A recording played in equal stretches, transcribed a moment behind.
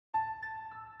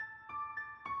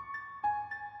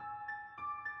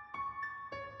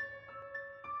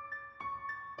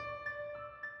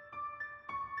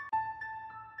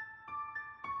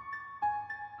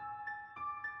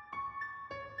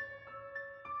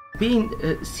being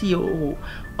a COO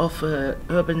of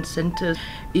urban centers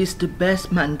is the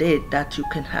best mandate that you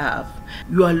can have.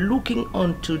 You are looking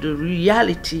onto the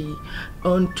reality,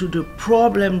 onto the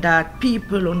problem that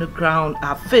people on the ground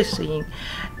are facing,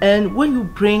 and when you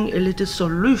bring a little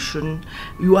solution,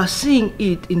 you are seeing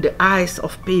it in the eyes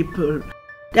of people.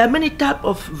 There are many types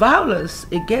of violence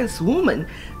against women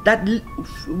that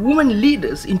women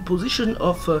leaders in position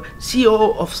of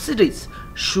COO of cities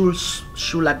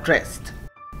should address.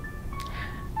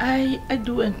 I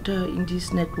do enter in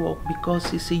this network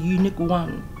because it's a unique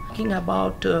one. Talking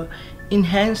about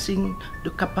enhancing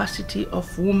the capacity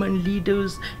of women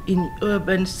leaders in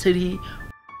urban city.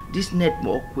 This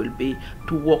network will be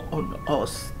to work on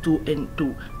us to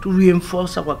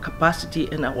reinforce our capacity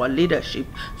and our leadership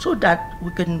so that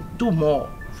we can do more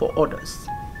for others.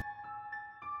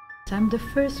 I'm the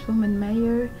first woman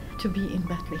mayor to be in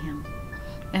Bethlehem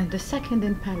and the second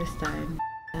in Palestine.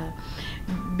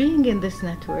 Being in this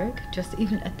network, just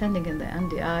even attending in the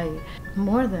NDI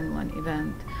more than one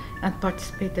event and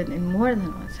participated in more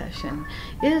than one session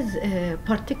is a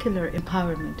particular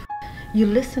empowerment. You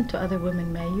listen to other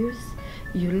women mayors,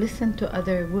 you listen to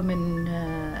other women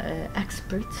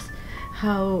experts,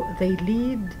 how they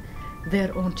lead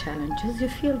their own challenges. You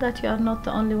feel that you are not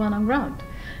the only one on ground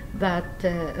that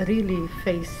really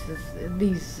faces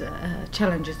these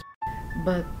challenges.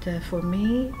 But for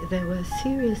me, there were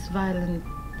serious violent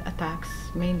attacks,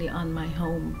 mainly on my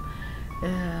home,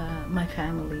 my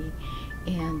family,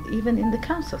 and even in the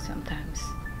council sometimes.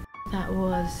 That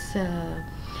was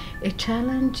a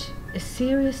challenge, a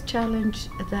serious challenge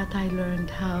that I learned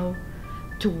how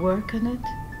to work on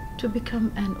it to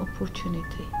become an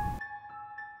opportunity.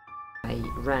 I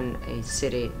ran a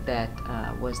city that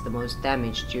was the most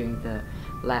damaged during the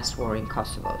last war in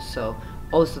Kosovo. So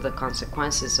also the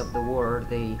consequences of the war,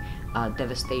 the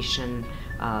devastation,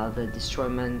 the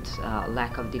destroyment,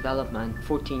 lack of development,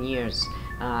 14 years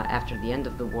after the end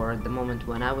of the war, the moment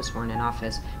when I was sworn in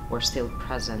office, were still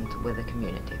present with the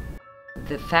community.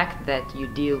 The fact that you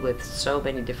deal with so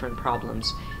many different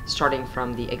problems, starting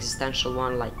from the existential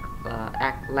one like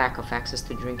lack of access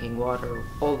to drinking water,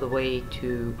 all the way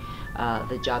to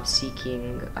the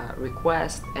job-seeking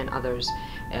request and others,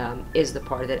 is the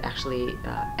part that actually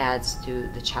adds to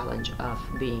the challenge of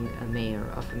being a mayor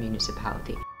of a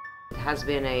municipality. It has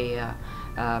been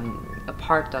a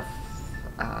part of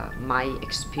my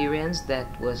experience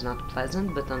that was not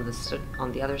pleasant, but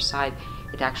on the other side,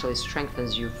 it actually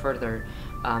strengthens you further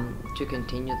to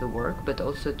continue the work, but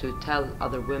also to tell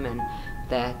other women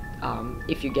that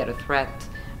if you get a threat,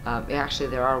 actually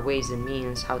there are ways and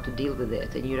means how to deal with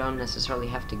it, and you don't necessarily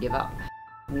have to give up.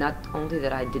 Not only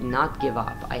that I did not give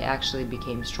up, I actually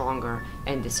became stronger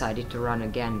and decided to run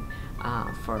again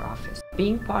for office.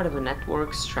 Being part of a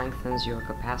network strengthens your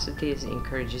capacities,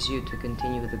 encourages you to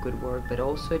continue with the good work, but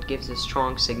also it gives a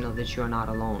strong signal that you're not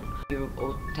alone. You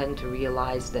all tend to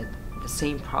realize that the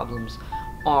same problems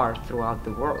are throughout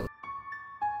the world.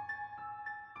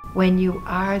 When you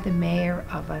are the mayor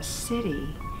of a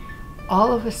city,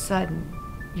 all of a sudden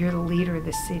you're the leader of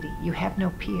the city. You have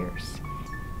no peers.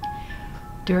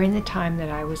 During the time that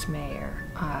I was mayor,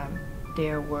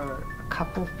 there were a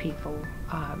couple of people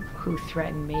who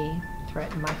threatened me,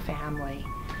 threatened my family.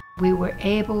 We were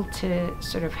able to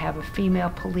sort of have a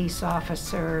female police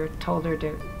officer, told her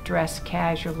to dress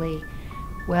casually.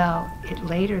 Well, it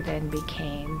later then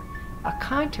became a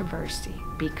controversy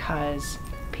because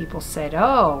people said,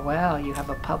 oh, well, you have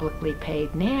a publicly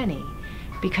paid nanny,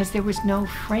 because there was no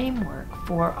framework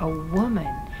for a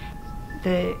woman.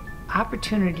 The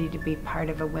opportunity to be part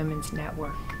of a women's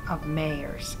network of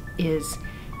mayors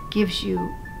gives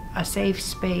you a safe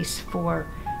space for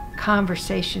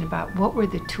conversation about what were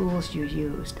the tools you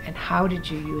used and how did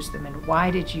you use them and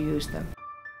why did you use them.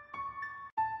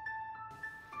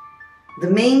 The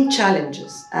main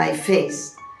challenges I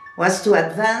faced was to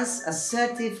advance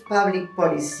assertive public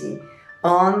policy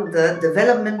on the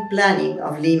development planning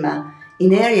of Lima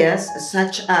in areas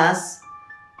such as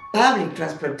public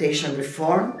transportation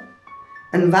reform,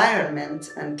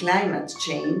 environment and climate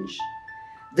change,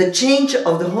 the change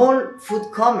of the whole food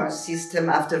commerce system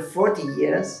after 40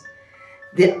 years,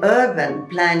 the urban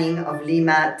planning of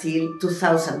Lima till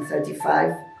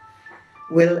 2035,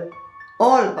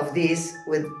 all of this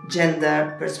with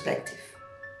gender perspective.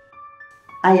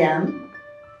 I am,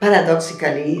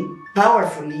 paradoxically,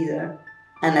 powerful leader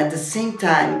and at the same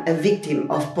time a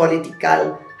victim of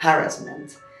political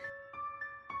harassment.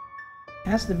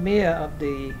 As the mayor of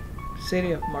the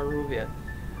city of Monrovia,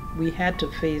 we had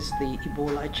to face the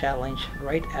Ebola challenge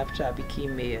right after I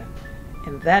became mayor.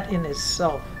 And that in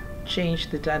itself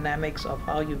changed the dynamics of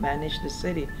how you manage the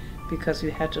city, because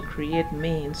you had to create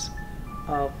means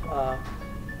of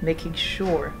making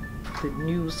sure the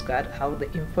news got out,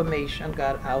 the information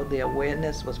got out, the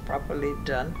awareness was properly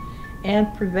done,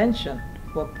 and prevention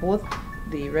for both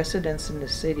the residents in the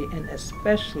city and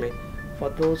especially for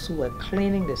those who were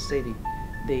cleaning the city,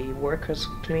 the workers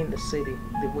who cleaned the city,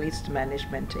 the waste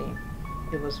management team.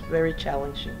 It was very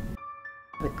challenging.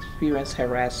 I experienced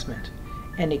harassment,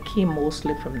 and it came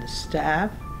mostly from the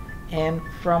staff and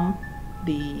from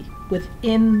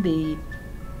within the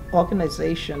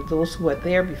organization. Those who were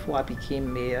there before I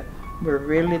became mayor were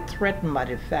really threatened by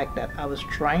the fact that I was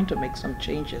trying to make some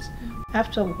changes.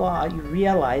 After a while, you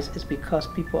realize it's because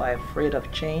people are afraid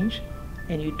of change,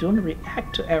 and you don't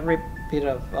react to every bit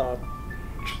of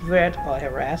threat or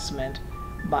harassment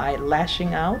by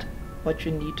lashing out. What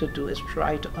you need to do is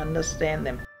try to understand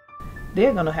them.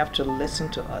 They're going to have to listen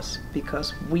to us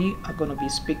because we are going to be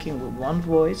speaking with one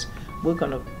voice. We're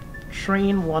going to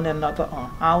train one another on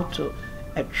how to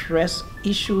address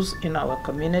issues in our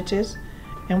communities,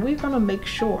 and we're going to make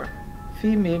sure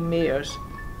female mayors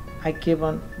are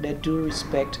given their due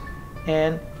respect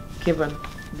and given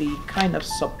the kind of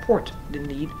support they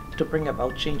need to bring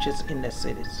about changes in their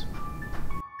cities.